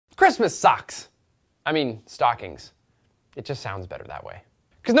Christmas socks. I mean, stockings. It just sounds better that way.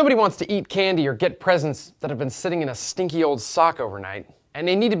 Because nobody wants to eat candy or get presents that have been sitting in a stinky old sock overnight. And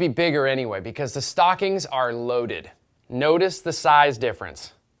they need to be bigger anyway, because the stockings are loaded. Notice the size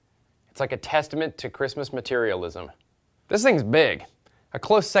difference. It's like a testament to Christmas materialism. This thing's big. A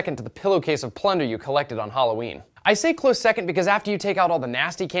close second to the pillowcase of plunder you collected on Halloween. I say close second because after you take out all the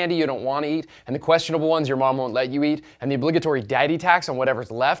nasty candy you don't want to eat, and the questionable ones your mom won't let you eat, and the obligatory daddy tax on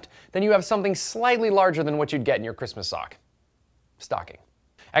whatever's left, then you have something slightly larger than what you'd get in your Christmas sock. Stocking.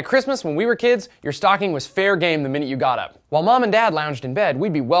 At Christmas, when we were kids, your stocking was fair game the minute you got up. While mom and dad lounged in bed,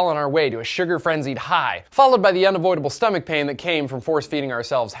 we'd be well on our way to a sugar-frenzied high, followed by the unavoidable stomach pain that came from force-feeding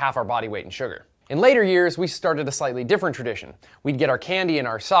ourselves half our body weight in sugar. In later years, we started a slightly different tradition. We'd get our candy in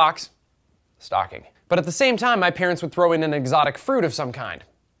our socks, stocking. But at the same time, my parents would throw in an exotic fruit of some kind,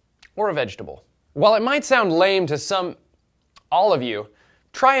 or a vegetable. While it might sound lame to all of you,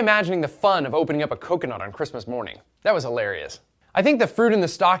 try imagining the fun of opening up a coconut on Christmas morning. That was hilarious. I think the fruit in the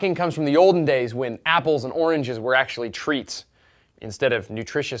stocking comes from the olden days when apples and oranges were actually treats, instead of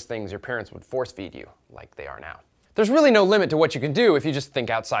nutritious things your parents would force feed you, like they are now. There's really no limit to what you can do if you just think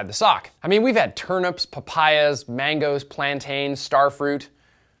outside the sock. I mean, we've had turnips, papayas, mangoes, plantains, starfruit.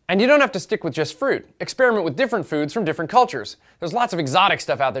 And you don't have to stick with just fruit. Experiment with different foods from different cultures. There's lots of exotic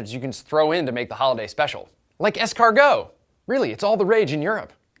stuff out there that you can just throw in to make the holiday special. Like escargot. Really, it's all the rage in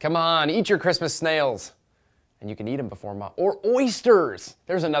Europe. Come on, eat your Christmas snails. And you can eat them before mom. Or oysters.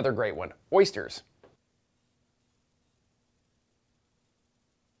 There's another great one. Oysters.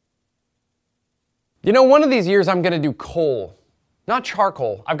 You know, one of these years I'm gonna do coal. Not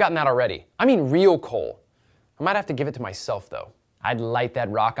charcoal, I've gotten that already. I mean real coal. I might have to give it to myself though. I'd light that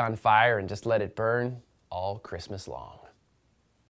rock on fire and just let it burn all Christmas long.